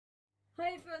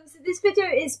Hi everyone, so this video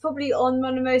is probably on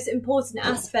one of the most important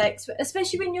aspects,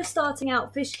 especially when you're starting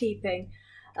out fish keeping.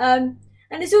 And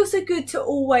it's also good to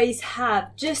always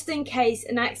have, just in case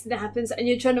an accident happens and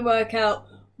you're trying to work out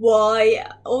why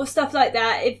or stuff like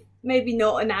that, if maybe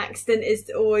not an accident is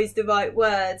always the right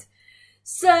word.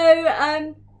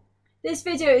 So this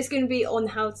video is going to be on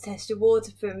how to test your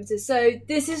water perimeter. So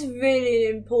this is really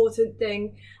an important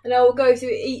thing, and I will go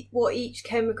through what each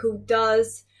chemical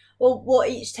does, or what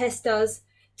each test does,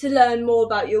 to learn more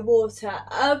about your water.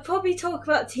 I'll probably talk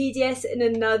about TDS in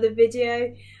another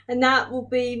video, and that will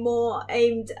be more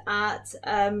aimed at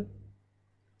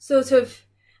sort of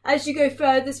as you go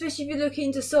further, especially if you're looking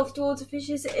into soft water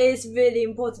fishes. It is really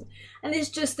important, and it's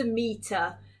just a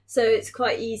meter, so it's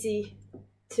quite easy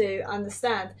to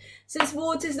understand. So this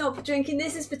water is not for drinking,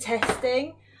 this is for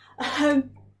testing.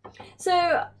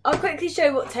 So I'll quickly show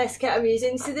you what test kit I'm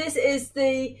using. So this is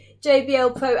the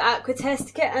JBL Pro Aqua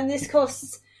test kit, and this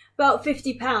costs about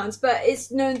 £50, but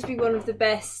it's known to be one of the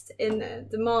best in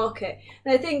the market.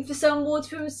 And I think for some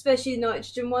water perimeters, especially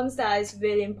nitrogen ones, that is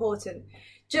really important.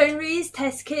 Generally's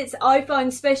test kits, I find,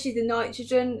 especially the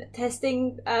nitrogen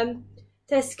testing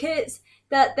test kits,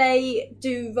 that they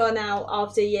do run out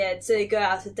after a year, so they go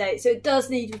out of date. So it does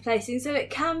need replacing. So it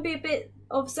can be a bit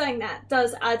of something that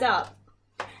does add up.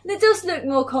 And it does look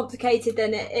more complicated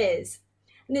than it is.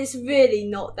 And it's really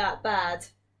not that bad.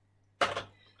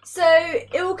 So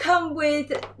it will come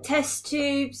with test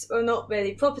tubes, or not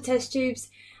really, proper test tubes,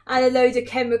 and a load of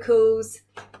chemicals,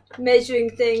 measuring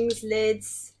things,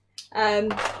 lids,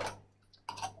 and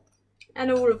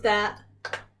all of that.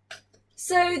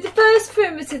 So the first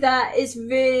perimeter that is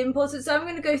really important, so I'm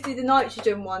going to go through the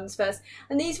nitrogen ones first.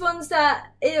 And these ones that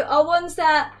are ones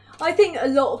that I think a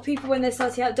lot of people when they're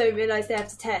starting out don't realise they have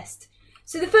to test.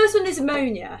 So the first one is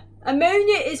ammonia.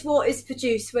 Ammonia is what is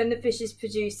produced when the fish is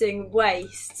producing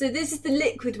waste. So this is the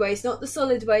liquid waste, not the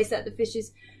solid waste that the fish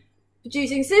is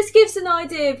producing. So this gives an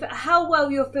idea of how well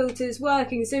your filter is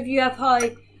working. So if you have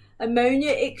high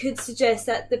ammonia, it could suggest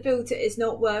that the filter is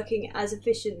not working as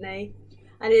efficiently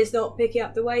and is not picking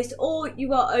up the waste, or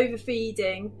you are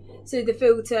overfeeding, so the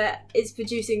filter is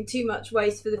producing too much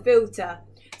waste for the filter.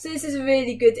 So this is a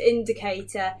really good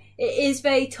indicator. It is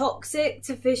very toxic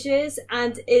to fishes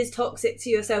and is toxic to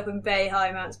yourself in very high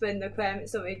amounts, but in the aquarium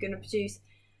it's not really going to produce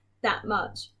that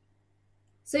much.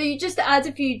 So you just add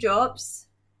a few drops.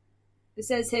 It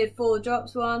says here 4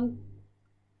 drops. 1.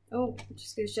 Oh, I'm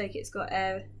just going to shake it, it's got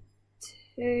air.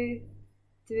 2,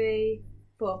 3,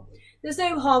 4. There's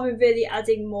no harm in really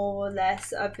adding more or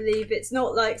less. I believe it's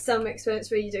not like some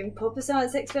experiments where you're doing proper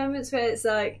science experiments where it's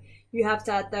like you have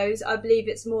to add those. I believe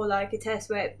it's more like a test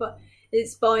where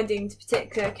it's binding to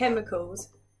particular chemicals.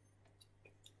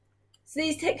 So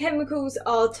these chemicals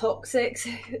are toxic,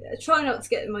 so try not to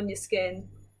get them on your skin.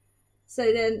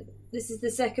 So then this is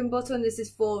the second bottle, and this is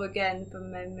 4 again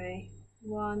from memory.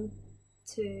 1,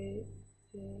 2,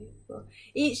 3, 4.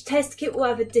 Each test kit will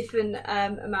have a different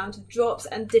amount of drops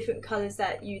and different colours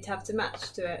that you'd have to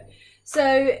match to it.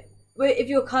 So if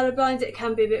you're colourblind, it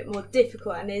can be a bit more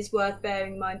difficult, and it is worth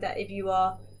bearing in mind that if you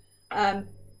are,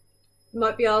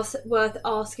 might be worth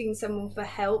asking someone for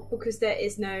help, because there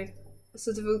is no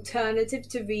sort of alternative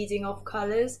to reading off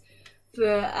colours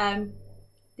for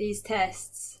these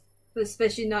tests, for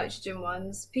especially nitrogen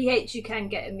ones. pH you can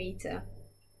get a meter.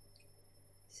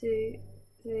 2,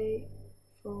 3,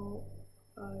 4,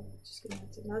 5. Just going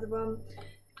to add another one.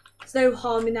 There's no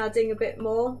harm in adding a bit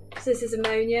more. So this is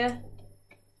ammonia,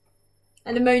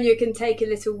 and ammonia can take a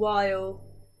little while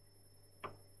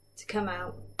to come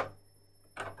out.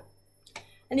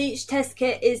 And each test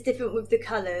kit is different with the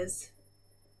colours.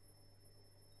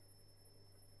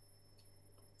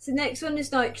 So next one is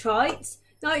nitrites.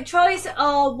 Nitrites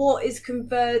are what is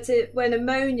converted when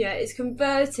ammonia is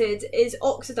converted, is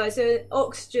oxidized, so an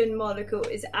oxygen molecule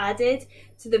is added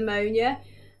to the ammonia,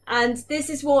 and this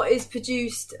is what is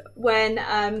produced when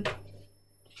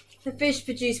the fish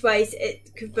produce waste.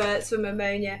 It converts from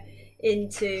ammonia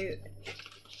into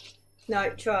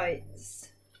nitrites,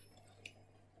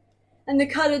 and the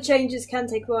colour changes can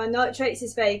take a while. Nitrates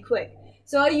is very quick,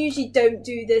 so I usually don't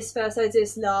do this first, I do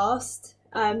this last,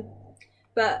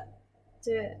 but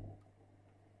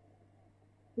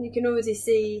you can already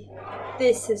see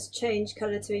this has changed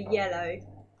colour to a yellow,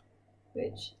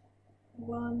 which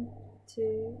 1,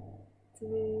 2,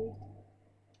 3,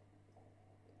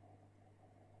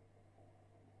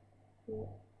 4,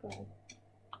 5.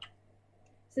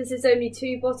 So this is only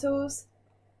 2 bottles,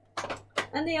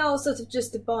 and they are sort of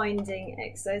just a binding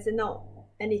exercise, they're not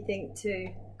anything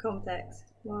too complex.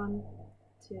 1,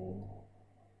 2,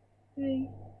 3,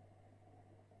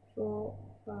 4,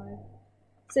 5,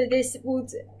 So this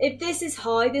would, if this is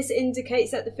high, this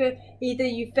indicates that either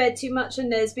you fed too much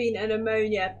and there's been an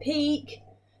ammonia peak.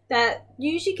 That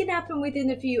usually can happen within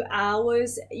a few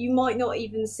hours. You might not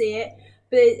even see it,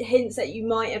 but it hints that you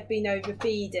might have been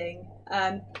overfeeding.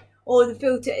 Or the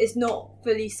filter is not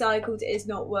fully cycled, it is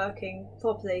not working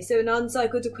properly. So an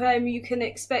uncycled aquarium, you can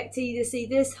expect to either see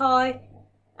this high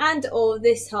and or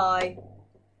this high.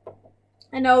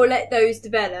 And I will let those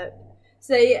develop.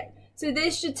 So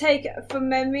this should take, from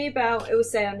memory, about, it will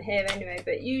say on here anyway,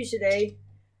 but usually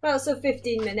about sort of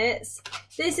 15 minutes.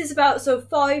 This is about sort of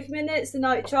 5 minutes, the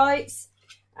nitrites,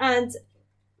 and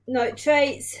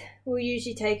nitrates will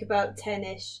usually take about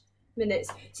 10-ish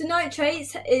minutes. So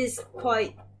nitrates is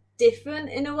quite different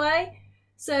in a way.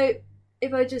 So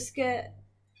if I just get,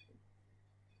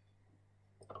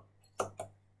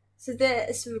 so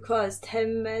this requires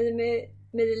 10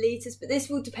 milliliters, but this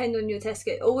will depend on your test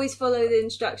kit. Always follow the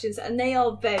instructions, and they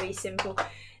are very simple.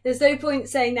 There's no point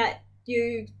saying that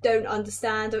you don't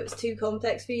understand or it's too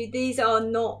complex for you. These are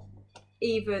not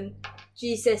even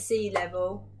GCSE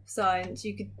level science.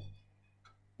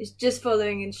 It's just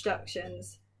following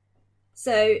instructions.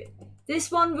 So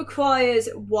this one requires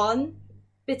 1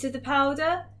 bit of the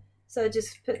powder, so I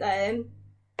just put that in.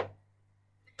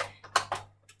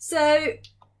 So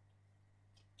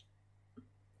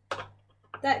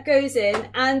that goes in,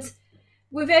 and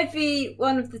with every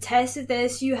one of the tests of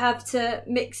this, you have to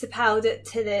mix the powder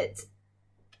till it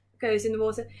goes in the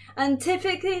water. And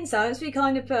typically in science, we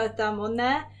kind of put a thumb on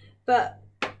there, but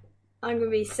I'm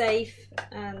going to be safe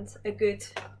and a good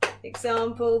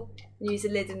example and use a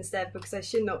lid instead, because I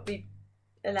should not be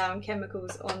allowing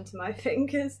chemicals onto my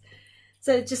fingers.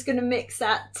 So just going to mix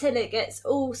that till it gets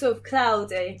all sort of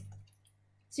cloudy.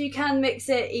 So you can mix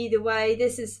it either way.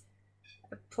 This is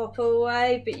a proper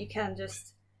way, but you can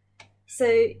just, so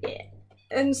yeah.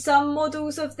 In some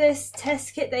models of this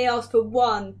test kit, they ask for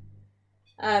 1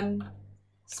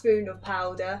 spoon of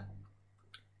powder,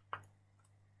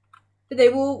 but they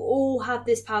will all have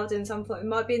this powder in some form. It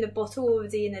might be in a bottle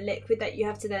already in a liquid that you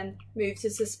have to then move to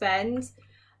suspend,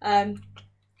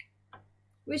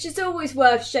 which is always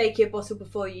worth shaking a bottle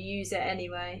before you use it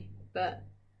anyway, but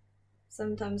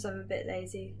sometimes I'm a bit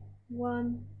lazy.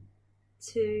 1,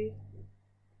 2,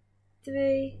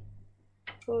 3,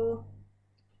 4,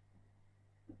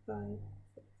 5.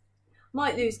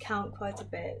 Might lose count quite a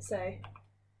bit, so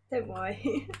don't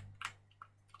worry.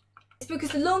 It's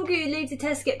because the longer you leave the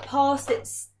test kit past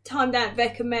its time that it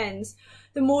recommends,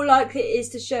 the more likely it is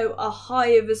to show a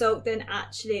higher result than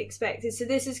actually expected. So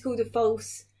this is called a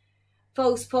false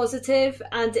positive,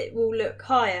 and it will look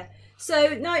higher.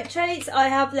 So nitrates I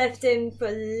have left in for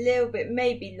a little bit,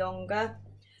 maybe longer.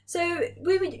 So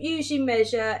we would usually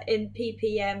measure in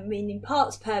ppm, meaning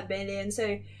parts per million.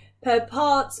 So per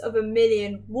parts of a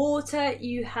million water,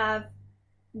 you have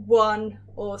 1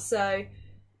 or so.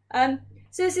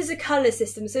 So this is a colour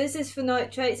system. So this is for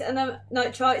nitrates and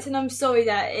nitrites, and I'm sorry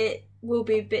that it will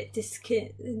be a bit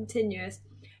discontinuous.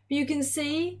 But you can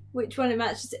see which one it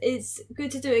matches. It's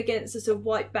good to do it against a sort of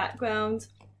white background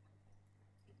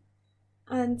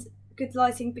and good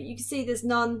lighting, but you can see there's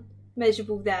none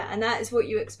measurable there, and that is what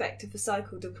you expect of a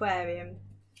cycled aquarium.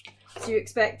 So you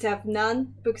expect to have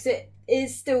none because it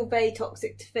is still very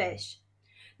toxic to fish.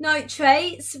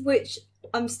 Nitrates, which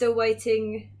I'm still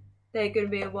waiting, they're going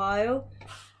to be a while,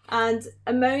 and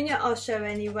ammonia I'll show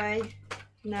anyway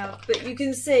now, but you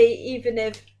can see even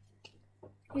if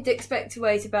you'd expect to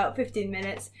wait about 15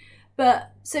 minutes,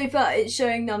 but so far it's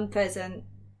showing none present.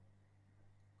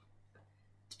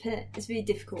 It's really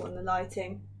difficult on the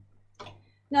lighting.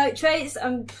 Nitrates,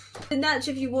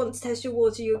 naturally if you want to test your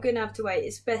water, you're going to have to wait.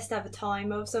 It's best to have a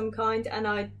timer of some kind, and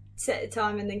I set a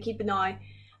time and then keep an eye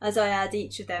as I add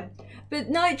each of them. But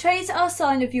nitrates are a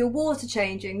sign of your water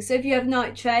changing. So if you have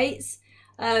nitrates,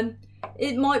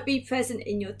 it might be present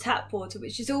in your tap water,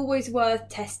 which is always worth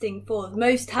testing for.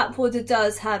 Most tap water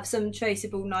does have some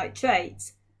traceable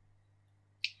nitrates.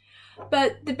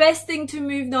 But the best thing to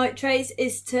remove nitrates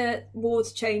is to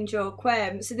water change your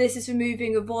aquarium. So this is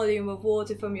removing a volume of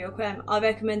water from your aquarium. I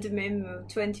recommend a minimum of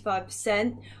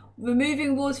 25%.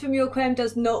 Removing water from your aquarium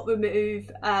does not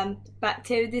remove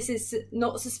bacteria. This is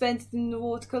not suspended in the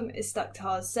water column, it's stuck to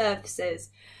hard surfaces.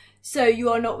 So you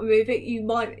are not removing,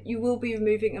 you will be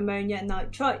removing ammonia and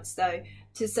nitrites though,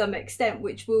 to some extent,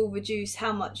 which will reduce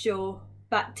how much your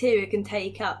bacteria can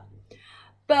take up.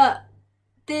 But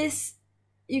this,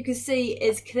 you can see,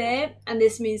 is clear, and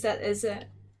this means that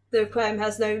the aquarium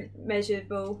has no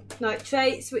measurable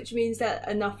nitrates, which means that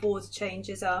enough water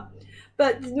changes are.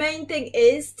 But the main thing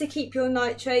is to keep your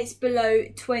nitrates below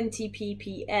 20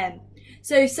 ppm.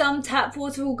 So some tap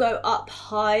water will go up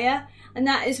higher, and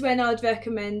that is when I'd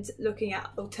recommend looking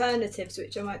at alternatives,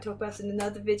 which I might talk about in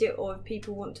another video, or if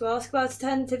people want to ask about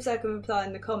alternatives I can reply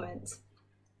in the comments.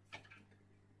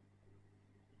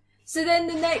 So then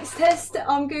the next test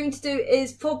I'm going to do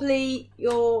is probably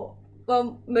your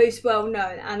most well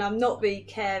known, and I'm not really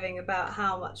caring about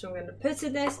how much I'm going to put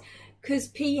in this because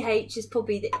pH is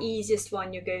probably the easiest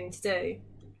one you're going to do,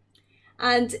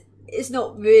 and it's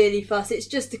not really fussy, it's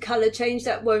just a colour change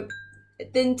that won't,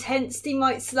 the intensity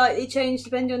might slightly change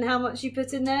depending on how much you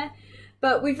put in there,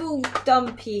 but we've all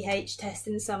done pH tests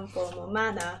in some form or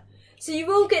manner. So you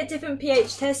will get different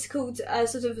pH tests called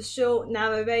sort of a short,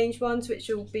 narrow range ones, which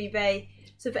will be very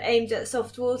sort of aimed at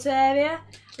soft water area,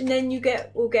 and then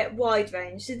will get wide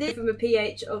range. So this from a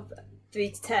pH of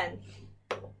 3 to 10.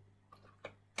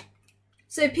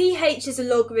 So pH is a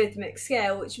logarithmic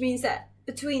scale, which means that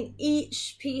between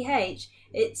each pH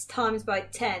it's times by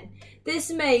 10. This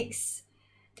makes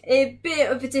a bit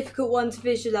of a difficult one to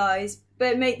visualise,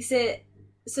 but it makes it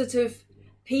sort of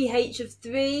pH of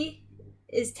 3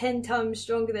 is 10 times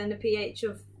stronger than a pH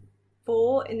of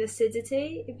 4 in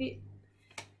acidity.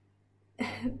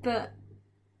 But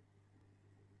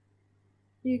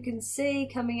you can see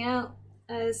coming out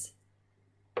as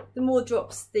the more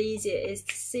drops, the easier it is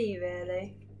to see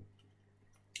really.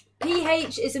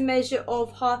 pH is a measure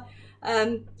of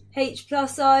H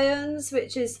plus ions,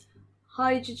 which is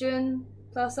hydrogen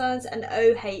plus ions, and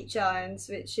OH ions,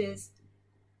 which is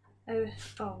oh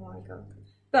my god.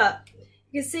 But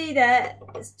you can see there,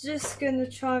 it's just going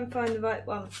to try and find the right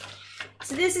one.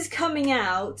 So this is coming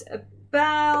out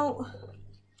about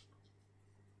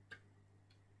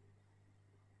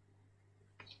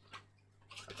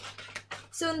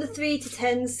on the 3 to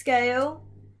 10 scale.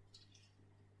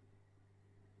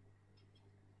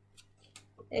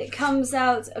 It comes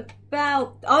out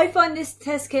about, I find this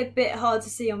test kit a bit hard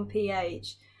to see on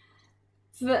pH,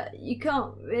 but you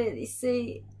can't really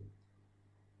see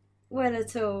well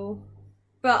at all.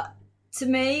 But to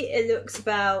me, it looks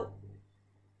about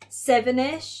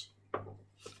 7-ish.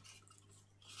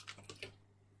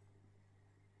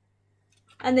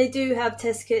 And they do have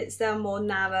test kits that are more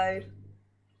narrow,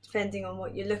 depending on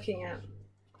what you're looking at.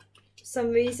 For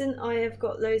some reason, I have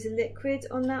got loads of liquid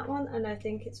on that one, and I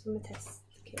think it's from a test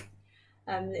kit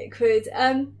liquid.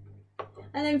 And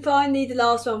then finally, the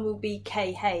last one will be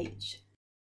KH.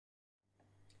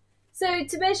 So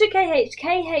to measure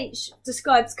KH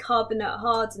describes carbonate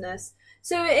hardness.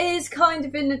 So it is kind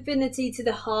of in affinity to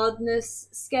the hardness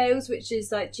scales, which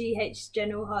is like GH,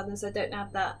 general hardness. I don't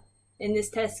have that in this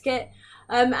test kit.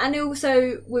 And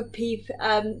also with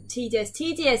TDS.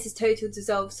 TDS is total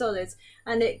dissolved solids,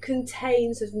 and it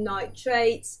contains sort of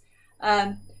nitrates.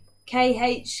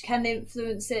 KH can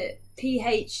influence it.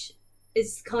 pH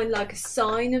is kind of like a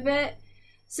sign of it.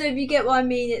 So if you get what I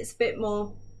mean, it's a bit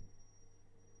more.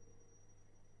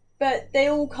 But they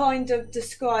all kind of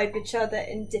describe each other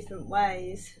in different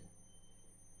ways.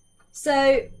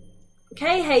 So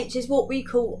KH is what we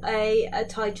call a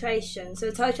titration. So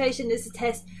a titration is a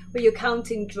test where you're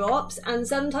counting drops, and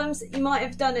sometimes you might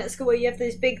have done it at school where you have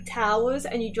those big towers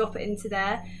and you drop it into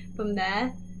there from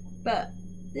there. But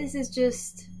this is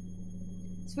just,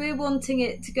 so we're wanting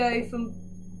it to go from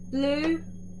blue.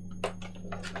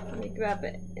 Let me grab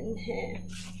it in here.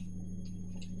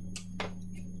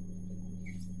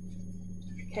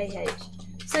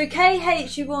 KH. So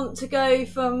KH, you want to go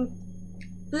from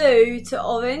blue to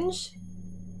orange.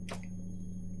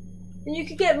 And you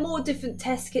could get more different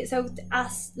test kits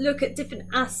that look at different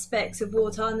aspects of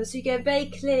water hardness, so you get a very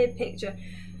clear picture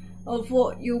of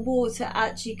what your water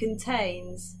actually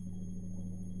contains.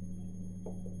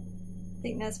 I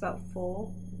think that's about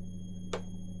 4.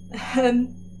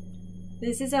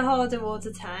 This is a harder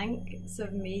water tank, sort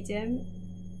of medium.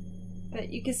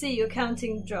 But you can see you're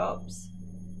counting drops,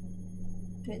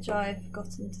 which I've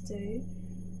forgotten to do.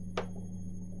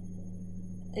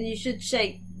 And you should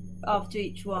shake after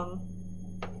each one.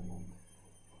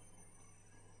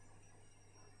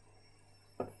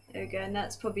 There we go, and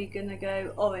that's probably gonna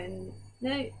go orange,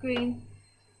 no, green,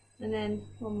 and then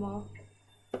one more.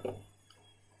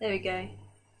 There we go.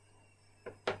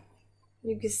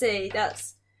 You can see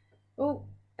that's, oh,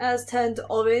 has turned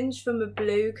orange from a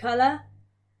blue colour.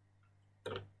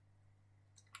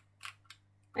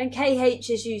 And KH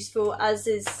is useful, as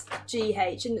is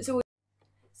GH, and it's always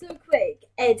so quick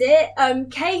edit.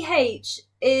 KH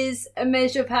is a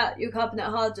measure of how your carbonate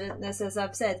hardness, as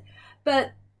I've said,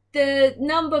 but the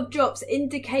number of drops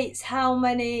indicates how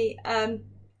many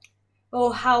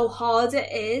or how hard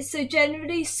it is. So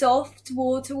generally soft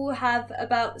water will have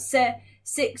about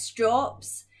 6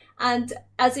 drops, and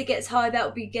as it gets higher that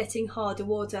will be getting harder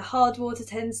water. Hard water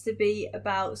tends to be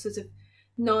about sort of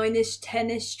 9ish,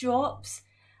 10ish drops,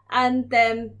 and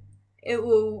then it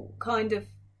will kind of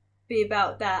be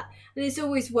about that. And it's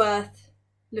always worth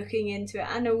looking into it,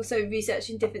 and also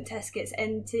researching different test kits.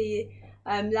 NT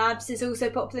Labs is also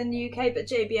popular in the UK, but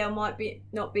JBL might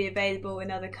not be available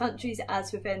in other countries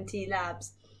as with NT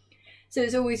Labs. So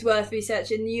it's always worth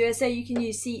researching. In the USA you can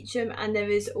use Seachum, and there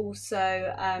is also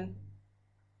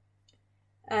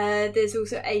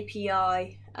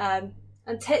API, and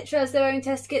Tetra has their own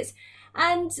test kits,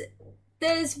 and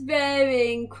there's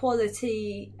varying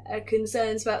quality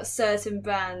concerns about certain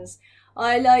brands.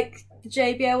 I like the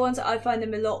JBL ones. I find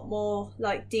them a lot more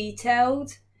like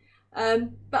detailed,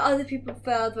 but other people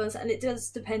prefer other ones, and it does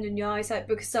depend on your eyesight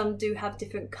because some do have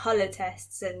different colour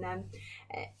tests in them.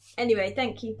 Anyway,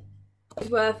 thank you. It's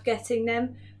worth getting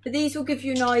them, but these will give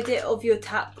you an idea of your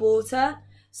tap water.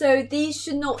 So these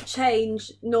should not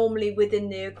change normally within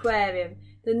the aquarium.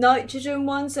 The nitrogen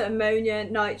ones, so ammonia,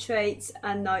 nitrates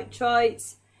and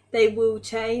nitrites, they will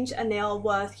change, and they are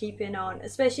worth keeping on,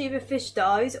 especially if a fish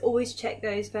dies. Always check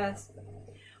those first.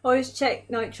 Always check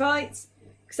nitrites,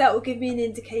 because that will give me an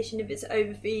indication if it's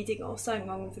overfeeding or something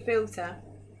wrong with the filter.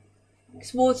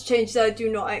 Because water changes I do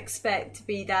not expect to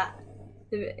be that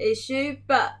the issue,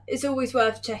 but it's always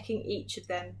worth checking each of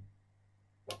them.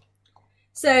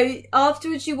 So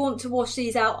afterwards you want to wash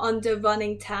these out under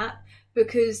running tap,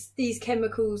 because these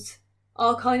chemicals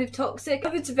are kind of toxic. I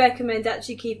would recommend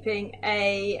actually keeping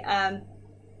a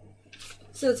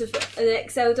sort of an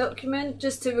Excel document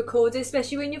just to record it,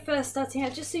 especially when you're first starting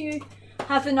out, just so you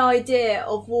have an idea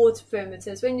of water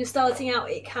perimeters. When you're starting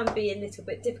out it can be a little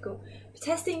bit difficult, but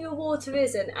testing your water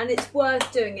isn't, and it's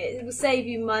worth doing it. It will save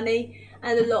you money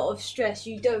and a lot of stress.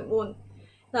 You don't want,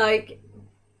 like,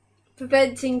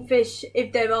 preventing fish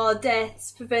if there are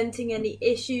deaths, preventing any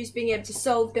issues, being able to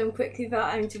solve them quickly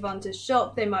without having to run to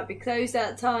shop. They might be closed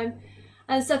at a time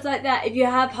and stuff like that. If you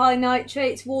have high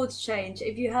nitrates, water change.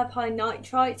 If you have high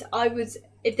nitrites,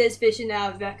 if there's fish in there, I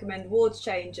would recommend water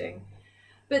changing.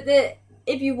 But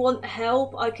if you want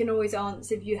help, I can always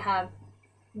answer if you have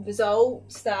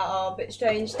results that are a bit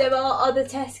strange. There are other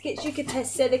test kits. You could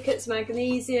test silicates,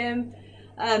 magnesium,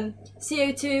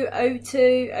 CO2,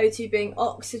 O2, O2 being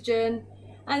oxygen,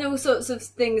 and all sorts of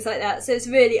things like that. So it's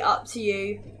really up to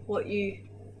you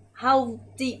how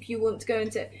deep you want to go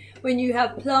into it. When you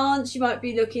have plants, you might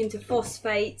be looking into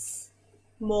phosphates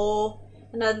more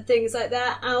and other things like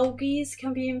that. Algae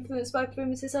can be influenced by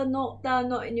perimeters. They're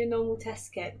not in your normal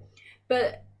test kit,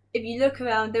 but if you look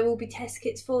around, there will be test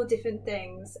kits for different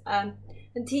things.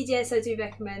 And TDS I do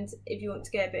recommend if you want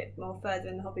to get a bit more further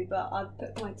in the hobby, but I've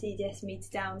put my TDS meter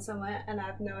down somewhere and I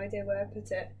have no idea where I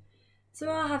put it, so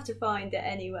I'll have to find it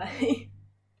anyway.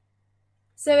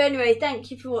 So anyway,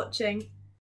 thank you for watching.